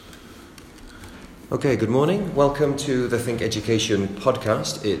Okay, good morning. Welcome to the Think Education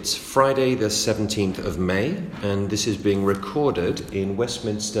podcast. It's Friday the 17th of May, and this is being recorded in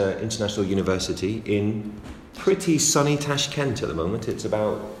Westminster International University in pretty sunny Tashkent at the moment. It's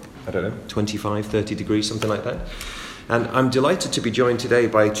about, 25, 30 degrees, something like that. And I'm delighted to be joined today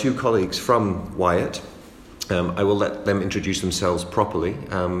by two colleagues from Wyatt. I will let them introduce themselves properly,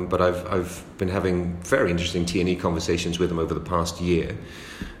 but I've been having very interesting TNE conversations with them over the past year.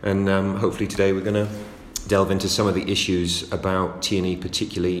 And hopefully today we're going to delve into some of the issues about TNE,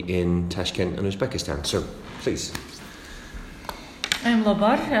 particularly in Tashkent and Uzbekistan. So, please. I'm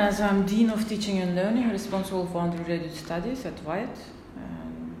Labar, as I'm Dean of Teaching and Learning, responsible for undergraduate studies at Wyatt.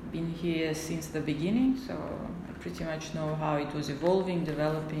 Been here since the beginning, so I pretty much know how it was evolving,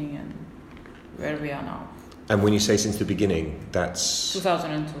 developing, and where we are now. And when you say since the beginning, that's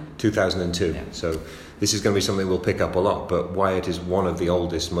 2002. 2002. Yeah. So this is going to be something we'll pick up a lot, but Wyatt is one of the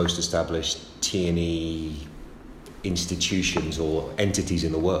oldest, most established TNE institutions or entities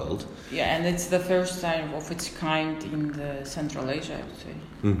in the world. Yeah, and it's the first time of its kind in the Central Asia, I would say.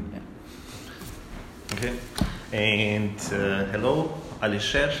 Mm. Yeah. Okay. And hello,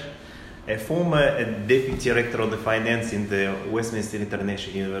 Alisher. A former deputy director of the finance in the Westminster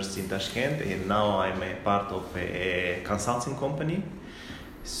International University in Tashkent, and now I'm a part of a consulting company.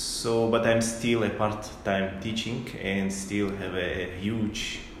 But I'm still a part-time teaching and still have a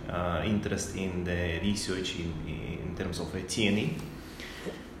huge interest in the research in terms of a TNE.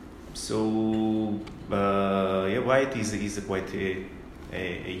 Wyatt is quite a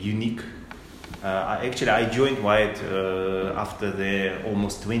unique. I joined Wyatt after the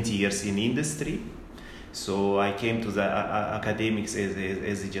almost 20 years in industry. So I came to the academics as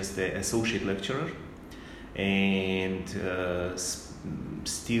just an associate lecturer, and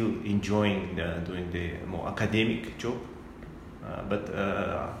still enjoying doing the more academic job. But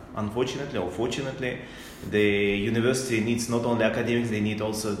unfortunately or fortunately, the university needs not only academics, they need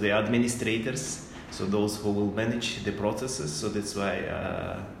also the administrators, so those who will manage the processes. So that's why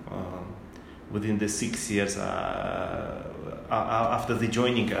within the 6 years after the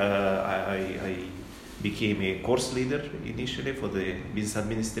joining, I became a course leader initially for the business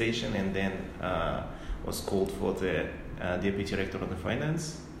administration, and then was called for the deputy director of the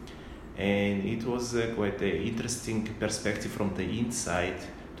finance. And it was quite an interesting perspective from the inside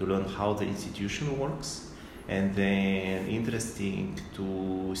to learn how the institution works, and then interesting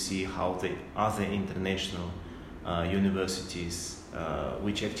to see how the other international universities,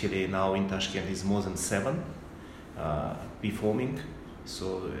 which actually now in Tashkent is more than 7, performing.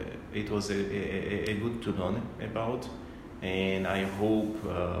 So it was a good to learn about, and I hope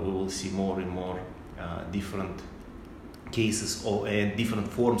we will see more and more different cases or different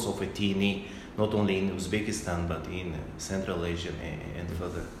forms of a TNE, not only in Uzbekistan but in Central Asia and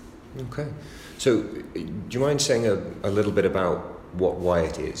further. Okay. So do you mind saying a little bit about what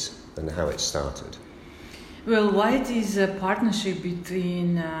Wyatt is and how it started? Well, Wyatt is a partnership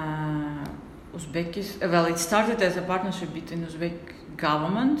between Uzbekistan. Well, it started as a partnership between Uzbek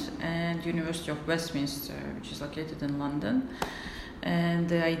government and University of Westminster, which is located in London. And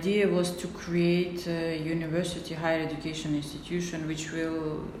the idea was to create a university higher education institution, which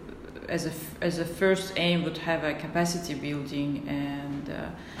will, as a first aim, would have a capacity building and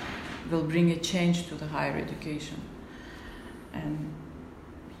will bring a change to the higher education. And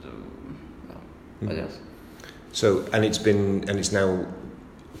so, well, what else? So, and it's now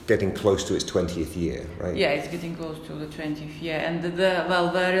getting close to its 20th year, right? Yeah, it's getting close to the 20th year. And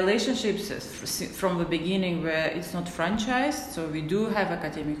the relationships from the beginning where it's not franchised, so we do have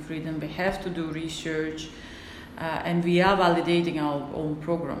academic freedom, we have to do research, and we are validating our own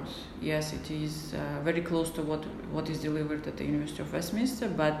programs. Yes, it is very close to what is delivered at the University of Westminster,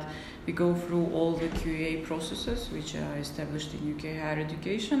 but we go through all the QA processes which are established in UK higher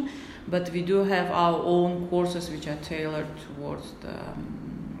education, but we do have our own courses which are tailored towards the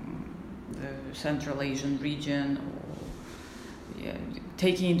Central Asian region, or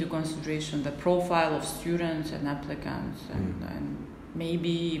taking into consideration the profile of students and applicants, and maybe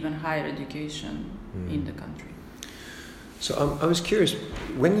even higher education in the country. So I was curious,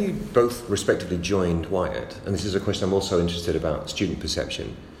 when you both respectively joined Wyatt, and this is a question I'm also interested about student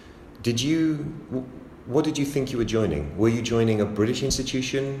perception, what did you think you were joining? Were you joining a British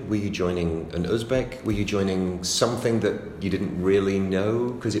institution? Were you joining an Uzbek? Were you joining something that you didn't really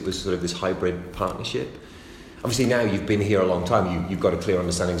know because it was sort of this hybrid partnership? Obviously now you've been here a long time, you've got a clear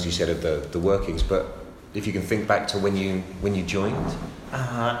understanding, as you said, of the workings, but if you can think back to when you joined?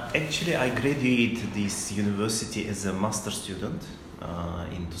 Actually, I graduated this university as a master student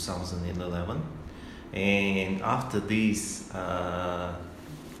in 2011, and after this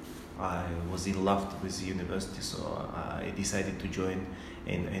I was in love with the university, so I decided to join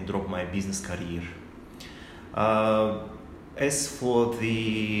and drop my business career. As for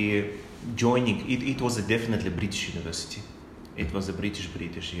the joining, it was definitely a British university. It was a British,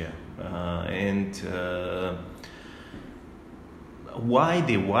 yeah. Why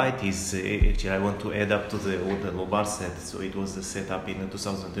the white is actually, I want to add up to what the Lobar said. So it was set up in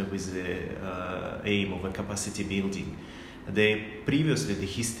 2002 with the aim of a capacity building. Previously, the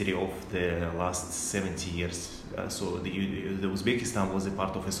history of the last 70 years, so the Uzbekistan was a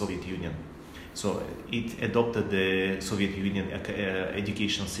part of the Soviet Union. So it adopted the Soviet Union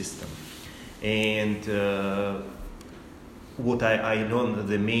education system. And what I learned,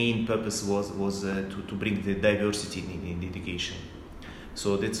 the main purpose was to bring the diversity in education.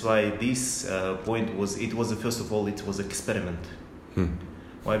 So that's why this point was, first of all, it was experiment.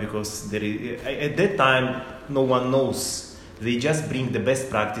 Why? Because at that time, no one knows. They just bring the best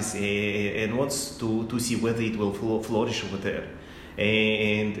practice and wants to see whether it will flourish over there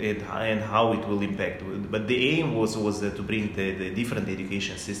and how it will impact. But the aim was to bring the different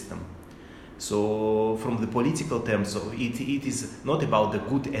education system. So from the political terms, so it is not about the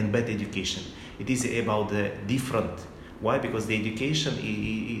good and bad education. It is about the different. Why? Because the education,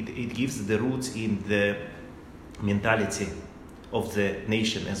 it gives the roots in the mentality of the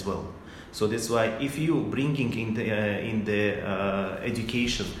nation as well. So that's why if you bringing in the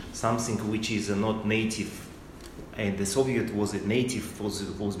education something which is not native, and the Soviet was a native for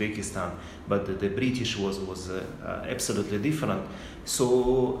Uzbekistan, but the British was absolutely different.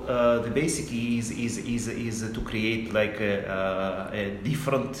 So the basic is to create like a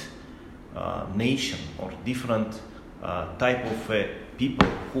different nation or different type of people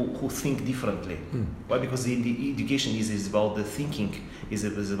who think differently. Why? Because the education is about the thinking,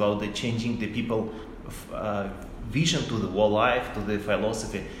 is about the changing the people vision to the world life, to the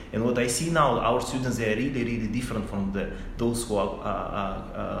philosophy. And what I see now, our students, they are really different from those who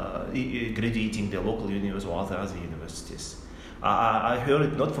are graduating the local universities or other universities. I heard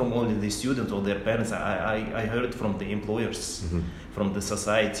it not from only the students or their parents, I heard it from the employers, from the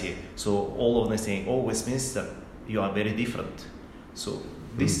society. So all of them saying, oh, Westminster, you are very different. So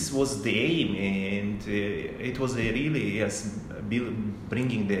this was the aim, and it was really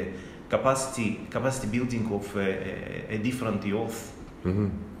bringing the capacity building of a different youth.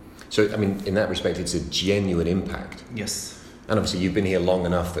 So, I mean, in that respect, it's a genuine impact. Yes. And obviously, you've been here long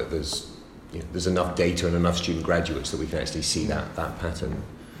enough that there's enough data and enough student graduates that we can actually see that pattern.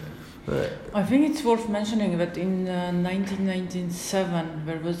 Right. I think it's worth mentioning that in 1997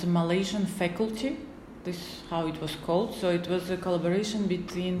 there was a Malaysian faculty. This is how it was called. So it was a collaboration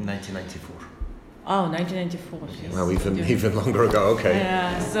between 1994. Oh, 1994. Yes. Well, even longer ago. Okay.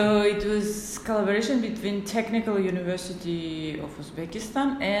 Yeah. So it was collaboration between Technical University of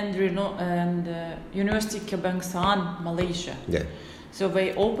Uzbekistan and University Kebangsaan, Malaysia. Yeah. So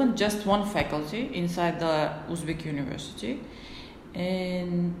they opened just one faculty inside the Uzbek university,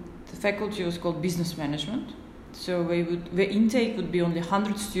 and the faculty was called Business Management. So the intake would be only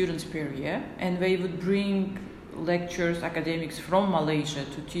 100 students per year, and they would bring lecturers, academics from Malaysia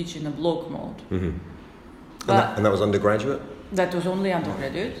to teach in a block mode. And that was undergraduate? That was only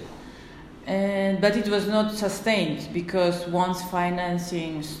undergraduate. But it was not sustained, because once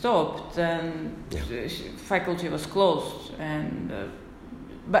financing stopped, then the faculty was closed.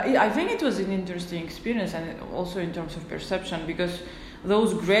 But I think it was an interesting experience, and also in terms of perception, because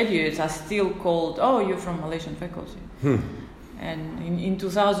those graduates are still called, oh, you're from Malaysian faculty. And in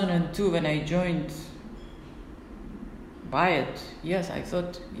 2002, when I joined Bayat, yes, I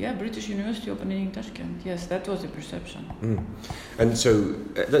thought, British University opening in Tashkent. Yes, that was the perception. And so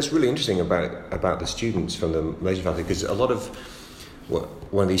that's really interesting about the students from the Malaysian faculty, because a lot of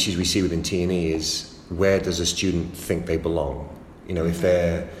one of the issues we see within TNE is, where does a student think they belong? You know, if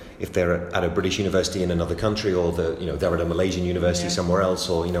they're at a British university in another country, or they're at a Malaysian university somewhere else,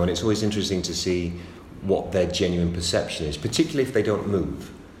 or and it's always interesting to see what their genuine perception is, particularly if they don't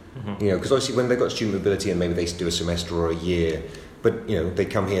move. Because obviously when they've got student mobility and maybe they do a semester or a year, but they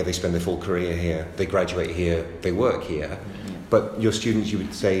come here, they spend their full career here, they graduate here, they work here, but your students, you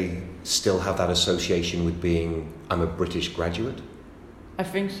would say, still have that association with being, I'm a British graduate? I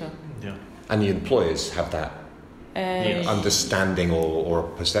think so. Yeah. And the employers have that understanding or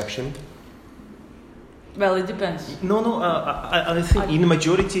perception? Well, it depends. No. I think in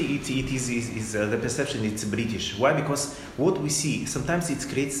majority it is the perception it's British. Why? Because what we see sometimes it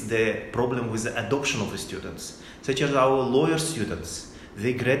creates the problem with the adoption of the students, such as our lawyer students.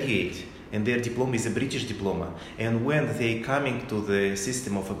 They graduate, and their diploma is a British diploma. And when they coming to the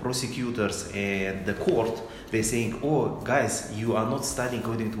system of prosecutors and the court, they're saying, oh guys, you are not studying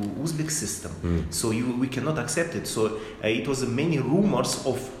according to Uzbek system, so we cannot accept it. So it was many rumors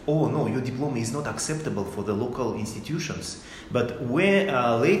of, oh no, your diploma is not acceptable for the local institutions. But when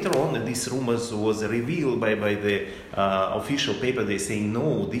later on these rumors was revealed by the official paper, they saying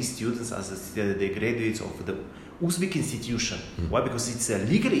no, these students are the graduates of the Uzbek institution. Why? Because it's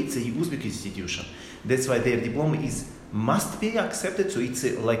legally it's a Uzbek institution. That's why their diploma must be accepted. So it's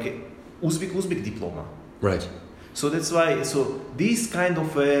like a Uzbek diploma. Right. So that's why. So these kind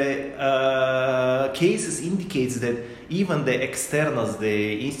of cases indicates that even the externals,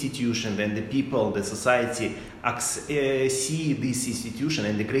 the institution and the people, the society see this institution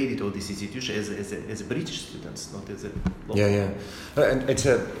and the credit of this institution as British students, not as a local. Yeah. And it's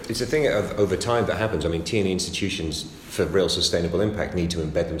a thing of over time that happens. I mean, TNE institutions for real sustainable impact need to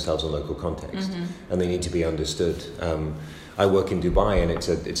embed themselves in local context, and they need to be understood. I work in Dubai, and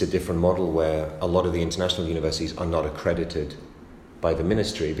it's a different model where a lot of the international universities are not accredited by the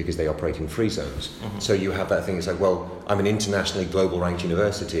ministry because they operate in free zones. So you have that thing, it's like, well, I'm an internationally global ranked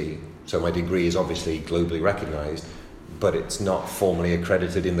university, so my degree is obviously globally recognized, but it's not formally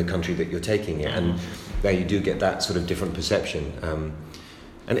accredited in the country that you're taking it. And there you do get that sort of different perception.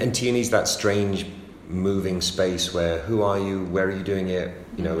 And TNE's that strange moving space where who are you, where are you doing it?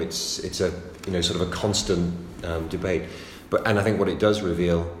 You know, it's a sort of a constant debate. And I think what it does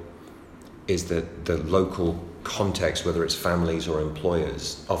reveal is that the local context, whether it's families or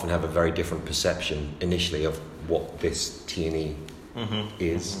employers, often have a very different perception initially of what this TNE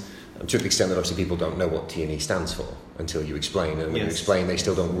is. To the extent that obviously people don't know what TNE stands for until you explain, and when you explain, they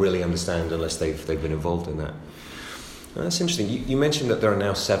still don't really understand unless they've been involved in that. That's interesting. You mentioned that there are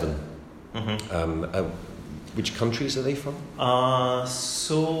now 7. Which countries are they from?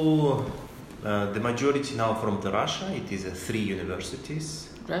 The majority now from Russia. It is 3 universities.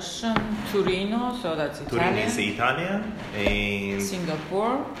 Russian, Torino, so that's Italian. Torino is Italian, and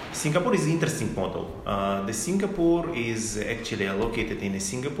Singapore. Singapore is an interesting model. The Singapore is actually located in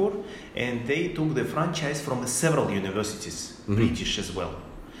Singapore, and they took the franchise from several universities, British as well.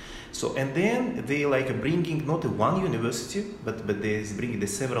 So and then they bringing not one university, but they bringing the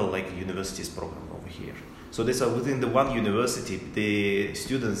several universities program over here. So that's within the one university, the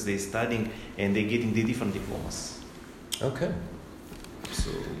students they studying and they getting the different diplomas. Okay. So,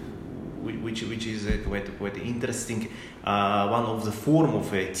 which is quite interesting, one of the form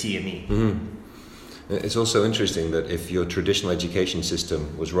of a TNE. It's also interesting that if your traditional education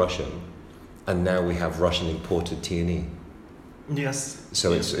system was Russian, and now we have Russian imported TNE. Yes.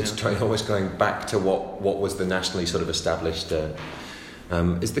 So it's almost going back to what was the nationally sort of established.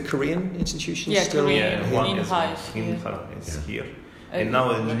 Is the Korean institution still? Korean. Inha is here, and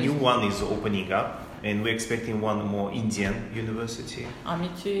now a new one is opening up. And we're expecting one more Indian university.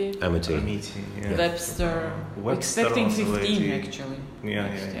 Amity. Yeah. Webster. We're expecting 15 actually.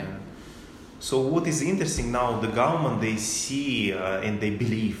 Yeah. So what is interesting now, the government, they see and they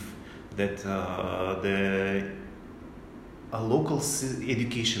believe that a local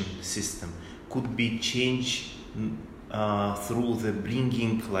education system could be changed through the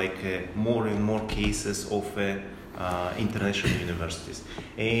bringing more and more cases of international universities.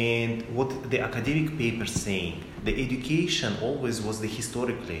 And what the academic papers saying, the education always was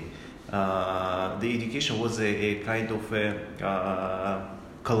historically, the education was a kind of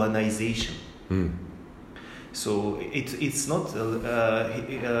colonization. So it's not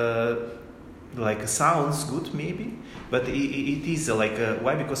sounds good maybe, but it is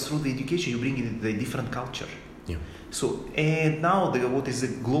why? Because through the education you bring in the different culture. Yeah. So and now what is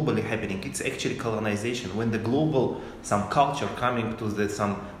globally happening? It's actually colonization. When the global some culture coming to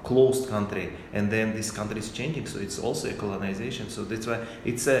some closed country, and then this country is changing, so it's also a colonization. So that's why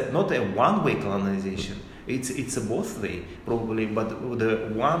it's not a one-way colonization. It's a both way probably, but the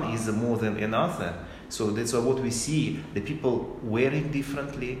one is more than another. So that's why what we see, the people wearing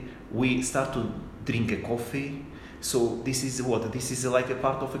differently. We start to drink a coffee. So this is like a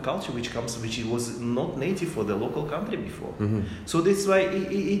part of a culture which was not native for the local country before. So that's why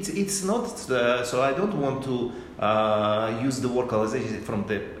it's not. So I don't want to use the word colonization from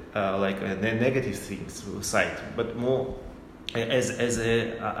the the negative things side, but more as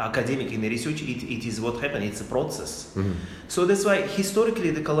a academic in the research, it is what happened. It's a process. So that's why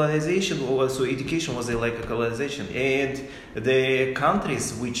historically the colonization, so education was like a colonization, and the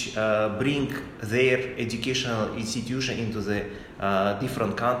countries which bring their educational institution into the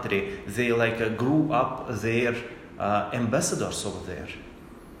different country, they grew up their ambassadors over there.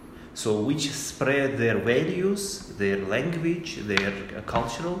 So which spread their values, their language, their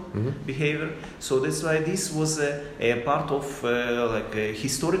cultural behavior. So that's why this was a part of like a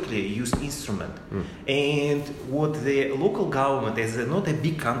historically used instrument. And what the local government, as not a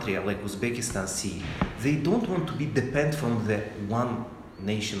big country like Uzbekistan, see, they don't want to be dependent from the one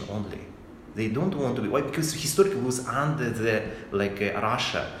nation only. They don't want to be. Why? Because historically it was under the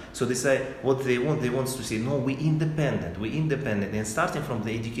Russia. So they say what they want. They want to say no, we independent, and starting from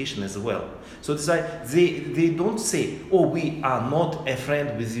the education as well. So they don't say, oh, we are not a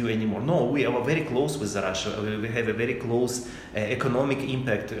friend with you anymore. No, we are very close with Russia. We have a very close economic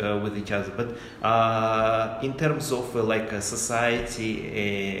impact with each other. But in terms of society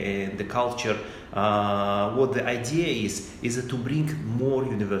and the culture, what the idea is to bring more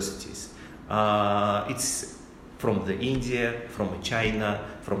universities. It's from the India, from China,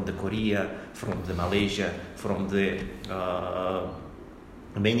 from the Korea, from the Malaysia, from the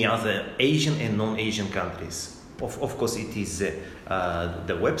many other Asian and non-Asian countries. Of course, it is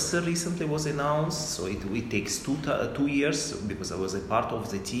the Webster recently was announced, so it takes two years because I was a part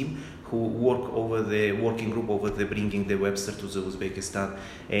of the team who work over the working group over the bringing the Webster to the Uzbekistan,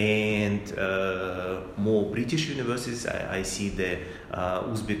 and more British universities. I see the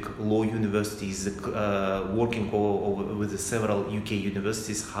Uzbek law universities working with several UK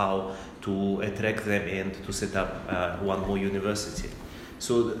universities how to attract them and to set up one more university.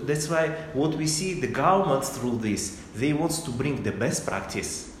 So that's why what we see the government through this, they want to bring the best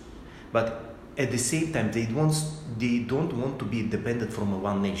practice, but at the same time they don't want to be dependent from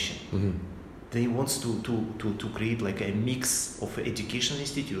one nation. They want to create like a mix of education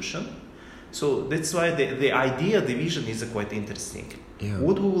institution. So that's why the idea, the vision is quite interesting. Yeah.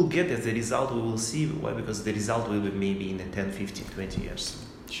 What we will get as a result, we will see. Why? Because the result will be maybe in 10, 15, 20 years.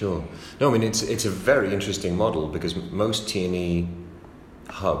 Sure. No, I mean it's a very interesting model because most TNE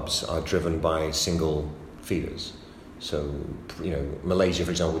hubs are driven by single feeders. So, Malaysia, for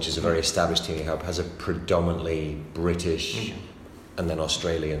example, which is a very established TNE hub, has a predominantly British and then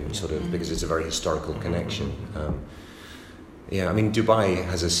Australian sort of, because it's a very historical connection. Dubai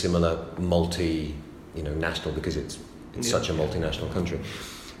has a similar national, because it's such a multinational country.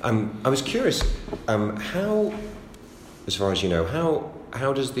 I was curious, how, as far as you know,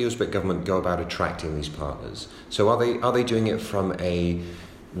 how does the Uzbek government go about attracting these partners? So are they doing it from a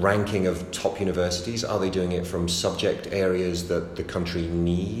ranking of top universities? Are they doing it from subject areas that the country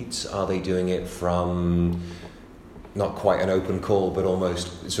needs? Are they doing it from not quite an open call, but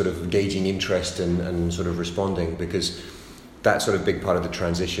almost sort of gauging interest and sort of responding? Because that's sort of big part of the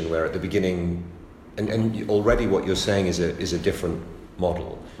transition, where at the beginning, and already what you're saying is a different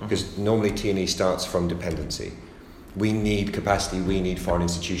model, because normally TNE starts from dependency. We need capacity, we need foreign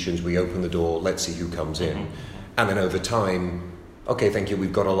institutions, we open the door, let's see who comes in. And then over time, okay, thank you,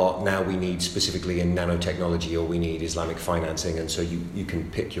 we've got a lot, now we need specifically in nanotechnology, or we need Islamic financing, and so you can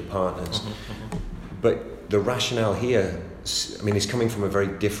pick your partners. But the rationale here, is coming from a very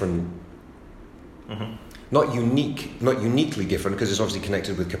different, not uniquely different, because it's obviously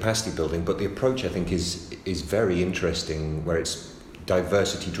connected with capacity building, but the approach I think is very interesting, where it's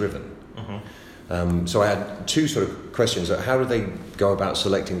diversity driven. So I had two sort of questions. How do they go about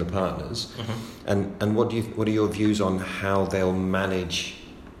selecting the partners? And what are your views on how they'll manage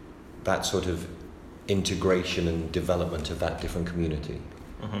that sort of integration and development of that different community?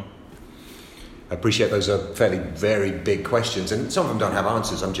 I appreciate those are fairly very big questions, and some of them don't have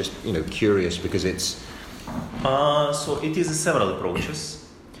answers. I'm just curious because it's so it is several approaches.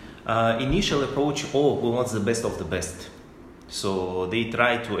 Initial approach, we want the best of the best. So they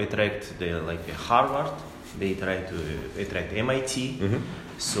try to attract Harvard, they try to attract MIT.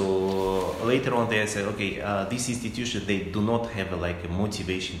 So later on they said, okay, this institution, they do not have a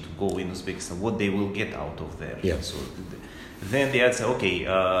motivation to go in Uzbekistan. What they will get out of there? Yeah. So then they had said, okay,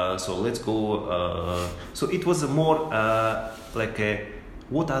 so let's go. So it was a more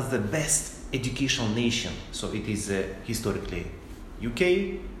what are the best educational nation? So it is historically UK,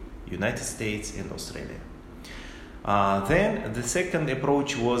 United States, and Australia. Then the second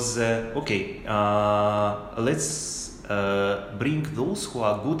approach was, let's bring those who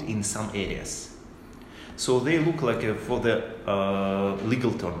are good in some areas. So they look for the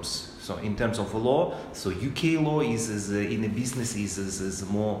legal terms. So in terms of law, so UK law is in a business is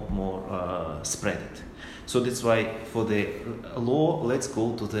more spread. So that's why for the law, let's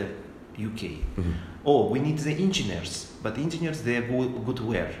go to the UK. We need the engineers, but engineers, they are good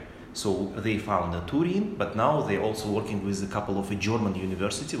where? So they found Turin, but now they're also working with a couple of German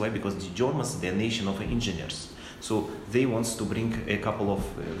universities. Why? Because the Germans, they're a nation of engineers. So they want to bring a couple of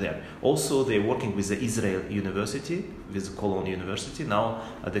there. Also, they're working with the Israel University, with Cologne University. Now,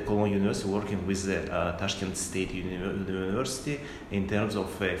 at the Cologne University, working with the Tashkent State University in terms of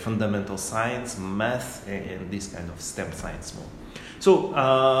fundamental science, math, and this kind of STEM science more. So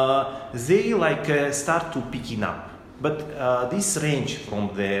they start to picking up. But this range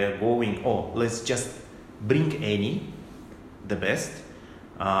from the going, let's just bring any, the best,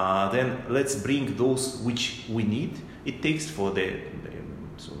 then let's bring those which we need. It takes for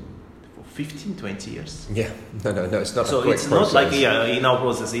 15, 20 years. Yeah, no, it's not so a quick it's process. not like in our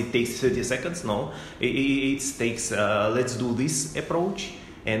process it takes 30 seconds. No, it takes let's do this approach,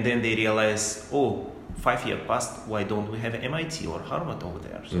 and then they realize, 5 years passed, why don't we have MIT or Harvard over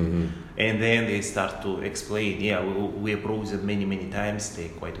there? So, and then they start to explain, we approach them many times, they're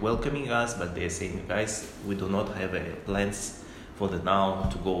quite welcoming us, but they're saying, guys, we do not have plans for the now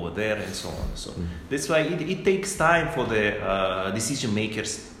to go over there and so on. So that's why it takes time for the decision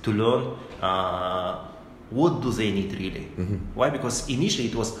makers to learn what do they need really. Why? Because initially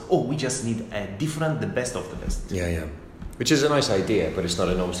it was, we just need the best of the best. Yeah. Which is a nice idea, but it's not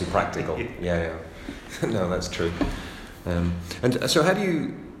enormously practical. Yeah. No, that's true. And so how do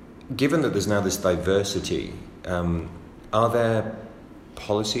you, given that there's now this diversity, are there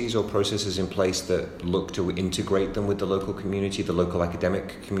policies or processes in place that look to integrate them with the local community, the local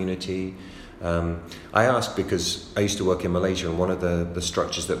academic community? I ask because I used to work in Malaysia, and one of the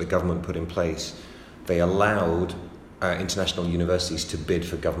structures that the government put in place, they allowed international universities to bid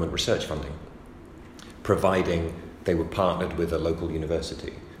for government research funding, providing they were partnered with a local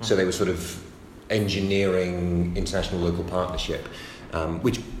university. So they were sort of engineering international local partnership,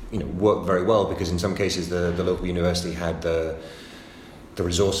 which worked very well, because in some cases the local university had the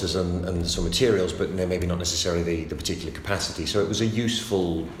resources and some materials, but maybe not necessarily the particular capacity. So it was a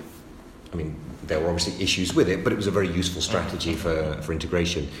useful, there were obviously issues with it, but it was a very useful strategy for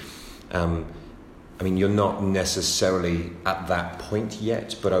integration. You're not necessarily at that point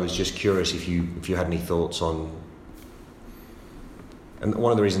yet, but I was just curious if you had any thoughts on. And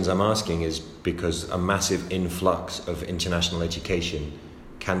one of the reasons I'm asking is because a massive influx of international education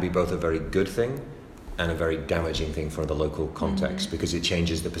can be both a very good thing and a very damaging thing for the local context, because it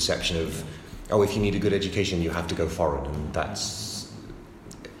changes the perception of, if you need a good education, you have to go foreign. And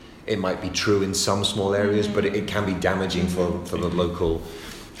it might be true in some small areas, but it can be damaging for the local.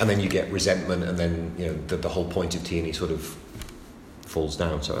 And then you get resentment, and then the whole point of TNE sort of falls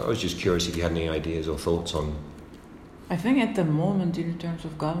down. So I was just curious if you had any ideas or thoughts on. I think at the moment, in terms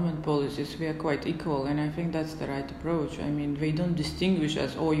of government policies, we are quite equal, and I think that's the right approach. They don't distinguish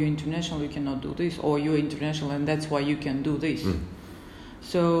as, you're international, you cannot do this, or you're international and that's why you can do this.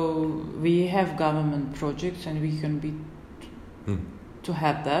 So we have government projects, and we can be to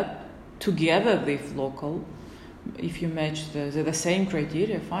have that together with local. If you match the same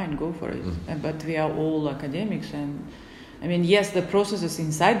criteria, fine, go for it. But we are all academics, and yes, the processes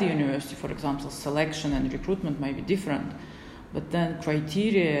inside the university, for example, selection and recruitment might be different, but then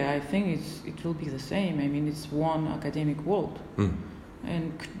criteria, I think it will be the same. It's one academic world.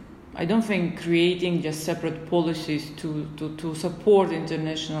 And I don't think creating just separate policies to support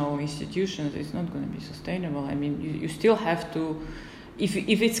international institutions is not going to be sustainable. You still have to, if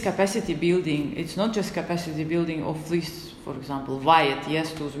it's capacity building, it's not just capacity building of this. For example, VAET,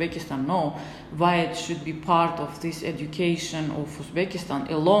 yes to Uzbekistan, no. VAET should be part of this education of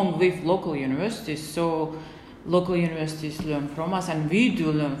Uzbekistan along with local universities, so local universities learn from us and we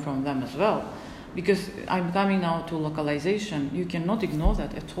do learn from them as well. Because I'm coming now to localization, you cannot ignore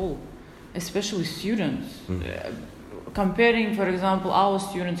that at all, especially students. Comparing, for example, our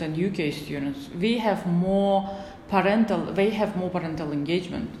students and UK students, they have more parental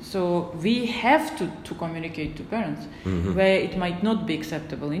engagement. So we have to communicate to parents, where it might not be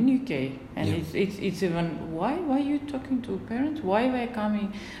acceptable in UK. And it's even, why are you talking to parents? Why are they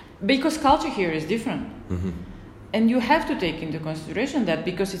coming? Because culture here is different. And you have to take into consideration that,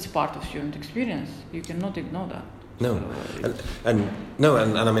 because it's part of student experience. You cannot ignore that. No,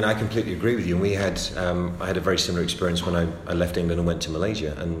 I completely agree with you. And we had, I had a very similar experience when I left England and went to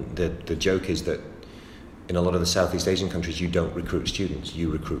Malaysia. And the joke is that in a lot of the Southeast Asian countries, you don't recruit students, you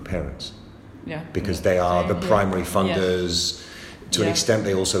recruit parents. Because they are the primary funders. To an extent,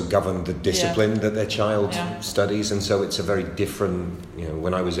 they also govern the discipline that their child studies. And so it's a very different,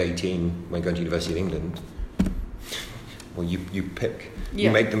 when I was 18, when going to University of England, well, you pick. You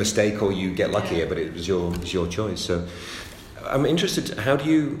make the mistake or you get luckier, but it was your choice. So I'm interested, how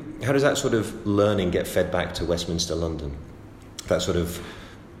does that sort of learning get fed back to Westminster London? That sort of,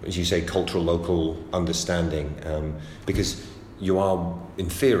 as you say, cultural, local understanding, because you are, in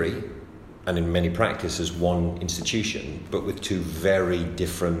theory, and in many practices one institution, but with two very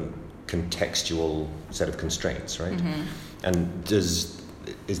different contextual set of constraints, right? And is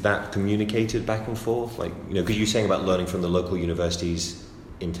that communicated back and forth? Like, because you're saying about learning from the local universities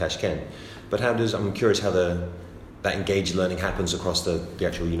in Tashkent, but I'm curious how that engaged learning happens across the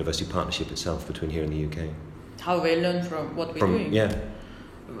actual university partnership itself between here and the UK. How they learn from what we're doing? Yeah.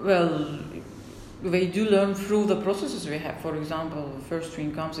 Well, they do learn through the processes we have. For example, the first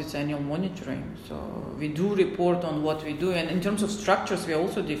thing comes, it's annual monitoring. So we do report on what we do. And in terms of structures, we are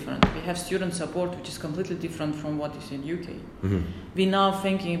also different. We have student support, which is completely different from what is in UK. We're now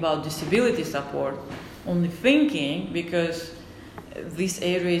thinking about disability support, only thinking because this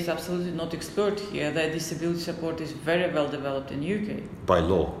area is absolutely not explored here. That disability support is very well developed in UK. By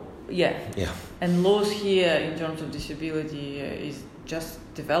law? Yeah. Yeah. And laws here in terms of disability is just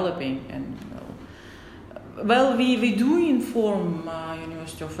developing. And well, we do inform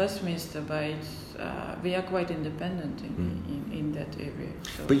University of Westminster, but we are quite independent in that area.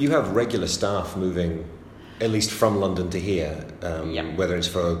 So. But you have regular staff moving, at least from London to here, whether it's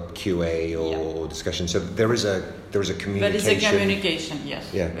for QA or discussion. So there is a communication. There is a communication, yes.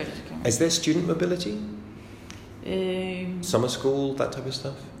 Yeah. There is a communication. Is there student mobility? Summer school, that type of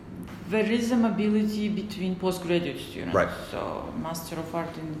stuff? There is a mobility between postgraduate students. Right. So, Master of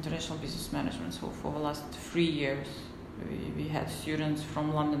Art in International Business Management. So, for the last 3 years, we had students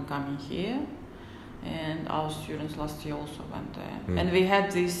from London coming here, and our students last year also went there. And we had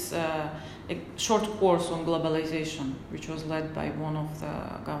this a short course on globalization, which was led by one of the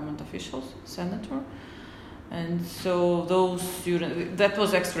government officials, senator. And so those students, that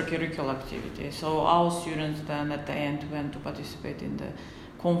was extracurricular activity. So our students then at the end went to participate in the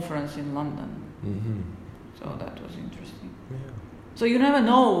conference in London. So that was interesting. Yeah. So you never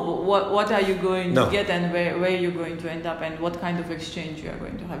know what are you going to get and where you're going to end up and what kind of exchange you are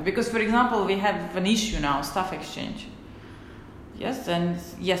going to have. Because, for example, we have an issue now, staff exchange. Yes, and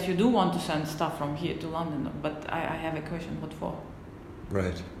yes, you do want to send staff from here to London, but I have a question, what for?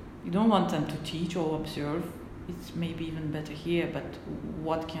 Right. You don't want them to teach or observe. It's maybe even better here, but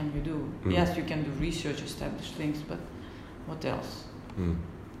what can you do? Yes, you can do research, establish things, but what else?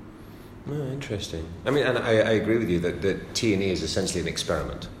 Oh, interesting. I mean, and I agree with you that TNE is essentially an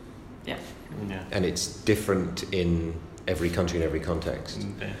experiment. Yeah. And it's different in every country and every context.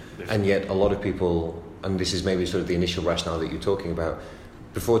 And yet a lot of people, and this is maybe sort of the initial rationale that you're talking about,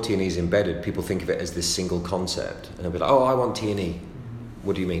 before TNE is embedded, people think of it as this single concept. And they'll be like, oh, I want TNE.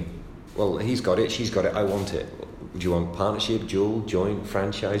 What do you mean? Well, he's got it, she's got it, I want it. Do you want partnership, dual, joint,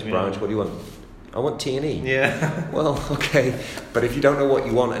 franchise, branch? What do you want? I want TNE. Yeah. Well, okay. But if you don't know what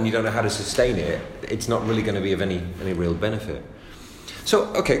you want and you don't know how to sustain it, it's not really going to be of any real benefit. So,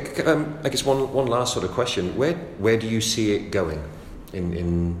 okay, I guess one last sort of question. Where do you see it going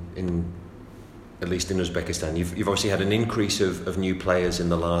in at least in Uzbekistan? You've obviously had an increase of new players in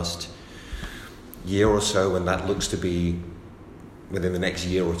the last year or so, and that looks to be, within the next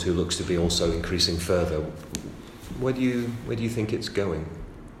year or two, looks to be also increasing further. Where do you think it's going?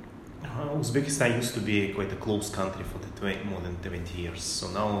 Uzbekistan used to be quite a closed country for more than 20 years. So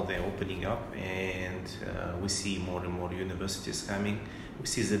now they're opening up, and we see more and more universities coming. We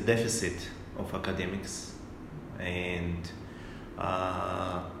see the deficit of academics, and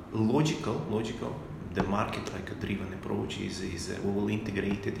logical. The market-driven approach is we will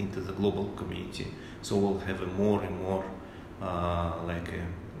integrate it into the global community. So we'll have a more and more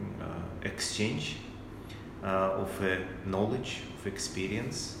exchange of knowledge, of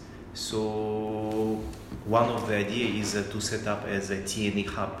experience. So one of the ideas is to set up as a TNE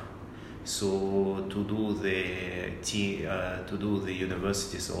hub. So to do the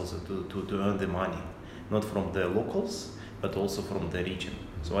universities also to earn the money, not from the locals but also from the region.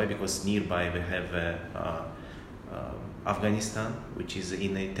 So why? Because nearby we have Afghanistan, which is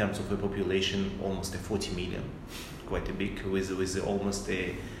in terms of the population almost 40 million, quite a big, with almost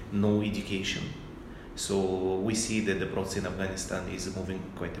no education. So we see that the process in Afghanistan is moving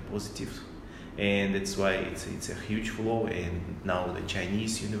quite a positive, and that's why it's a huge flow. And now the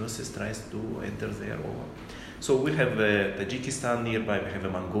Chinese universities tries to enter there. So we have Tajikistan nearby. We have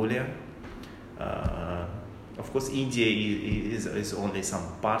Mongolia. Of course, India is only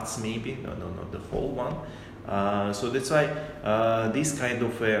some parts, maybe not the whole one. So that's why this kind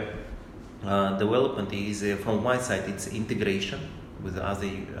of development is from one side it's integration with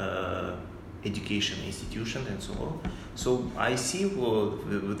other education institution and so on. So I see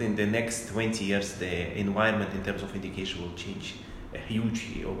within the next 20 years the environment in terms of education will change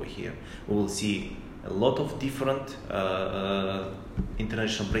hugely over here. We will see a lot of different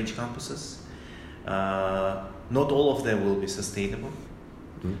international branch campuses. Not all of them will be sustainable.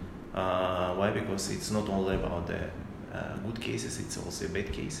 Why? Because it's not only about the good cases, it's also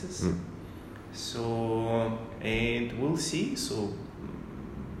bad cases. So, and we'll see. So,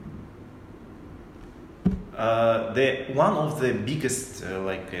 the one of the biggest,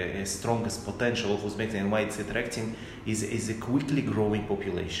 strongest potential of Uzbekistan and why it's attracting is a quickly growing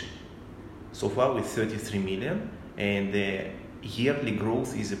population. So far, with 33 million, and the yearly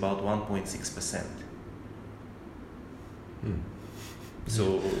growth is about 1.6%.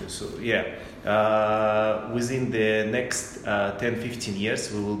 So within the next 10-15 years,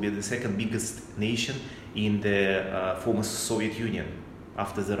 we will be the second biggest nation in the former Soviet Union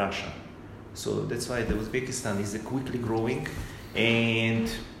after the Russia. So that's why the Uzbekistan is quickly growing. And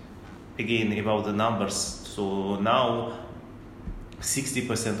again, about the numbers, so now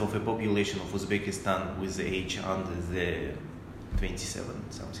 60% of the population of Uzbekistan with the age under the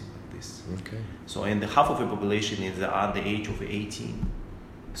 27, something like this. Okay. So, and half of the population is under the age of 18.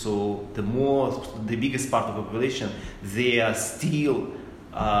 So the biggest part of the population, they are still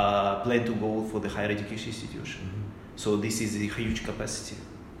plan to go for the higher education institution. So this is a huge capacity.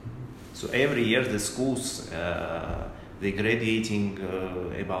 So every year the schools, they're graduating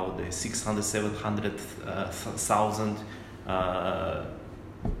about 600, 700,000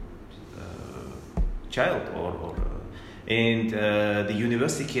 child and the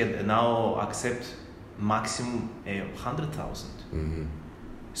university can now accept maximum 100,000.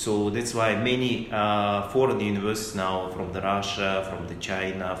 So that's why many foreign universities now from the Russia, from the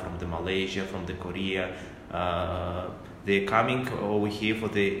China, from the Malaysia, from the Korea, they're coming over here for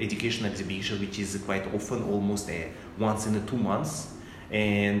the education exhibition, which is quite often, almost once in 2 months,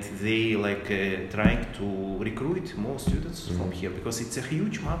 and they trying to recruit more students from here because it's a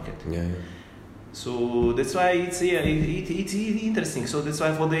huge market. So that's why it's interesting. So that's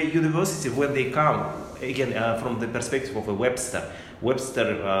why for the university, when they come again from the perspective of a Webster,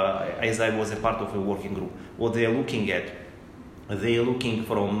 as I was a part of a working group, what they are looking at, they are looking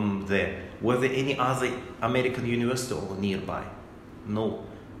from whether any other American university or nearby. No,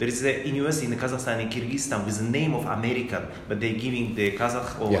 there is a university in Kazakhstan and Kyrgyzstan with the name of American, but they're giving the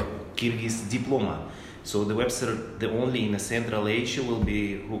Kazakh or Kyrgyz diploma. So the Webster, the only in Central Asia will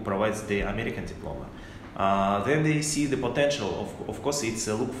be who provides the American diploma. Then they see the potential. Of course, it's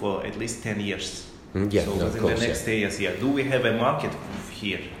a look for at least 10 years. So within the next 10 years, do we have a market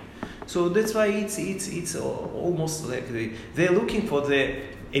here? So that's why it's almost like they're looking for the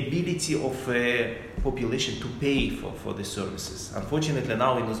ability of a population to pay for the services. Unfortunately,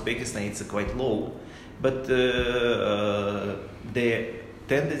 now in Uzbekistan it's quite low, but the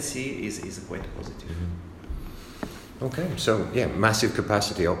tendency is quite positive. Okay, so massive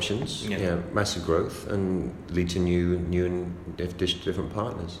capacity options, massive growth, and lead to new and different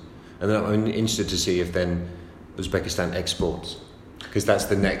partners. And then I'm interested to see if then Uzbekistan exports, because that's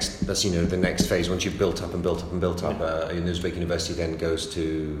the next phase. Once you've built up, an Uzbek university then goes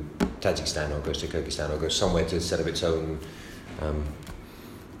to Tajikistan or goes to Kyrgyzstan or goes somewhere to set up its own.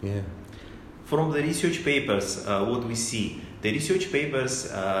 From the research papers, what we see, the research papers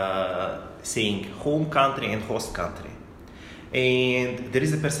saying home country and host country, and there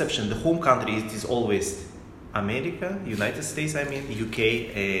is a perception the home country is always America, United States, UK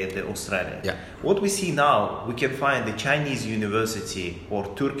and Australia. What we see now, we can find the Chinese university or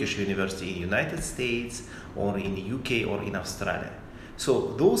Turkish university in United States or in the UK or in Australia.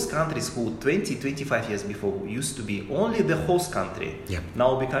 So those countries who 20-25 years before used to be only the host country,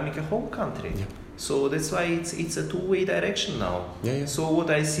 now becoming a home country. So that's why it's a two-way direction now. So what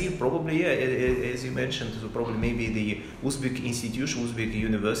I see probably, as you mentioned, so probably maybe the Uzbek institution, Uzbek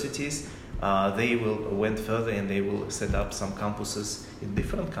universities, they went further and they will set up some campuses in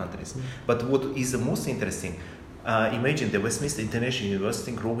different countries. But what is the most interesting, imagine the Westminster International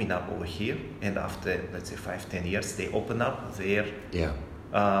University growing up over here, and after, let's say, 5-10 years, they open up there.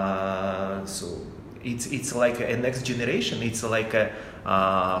 So it's like a next generation. It's like a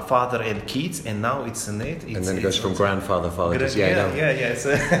father and kids, and now it's a net. And then it goes from grandfather, father. This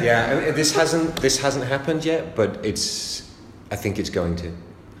hasn't happened yet, but I think it's going to.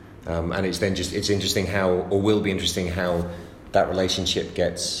 And it's interesting will be interesting how that relationship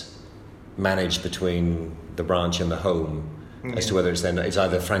gets managed between the branch and the home, as to whether it's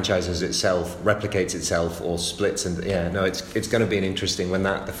either franchises itself, replicates itself, or splits. And it's going to be an interesting when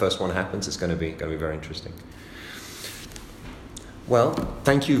the first one happens. It's going to be very interesting. Well,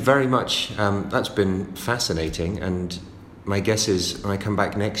 thank you very much. That's been fascinating, and my guess is when I come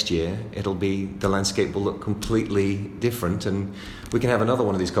back next year, the landscape will look completely different, and we can have another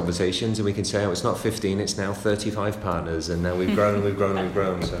one of these conversations, and we can say, it's not 15, it's now 35 partners, and now we've grown and we've grown and we've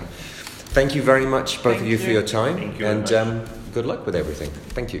grown. So Thank you very much, both Thank of you, for you. your time. Thank you and very much. good luck with everything.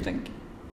 Thank you. Thank you.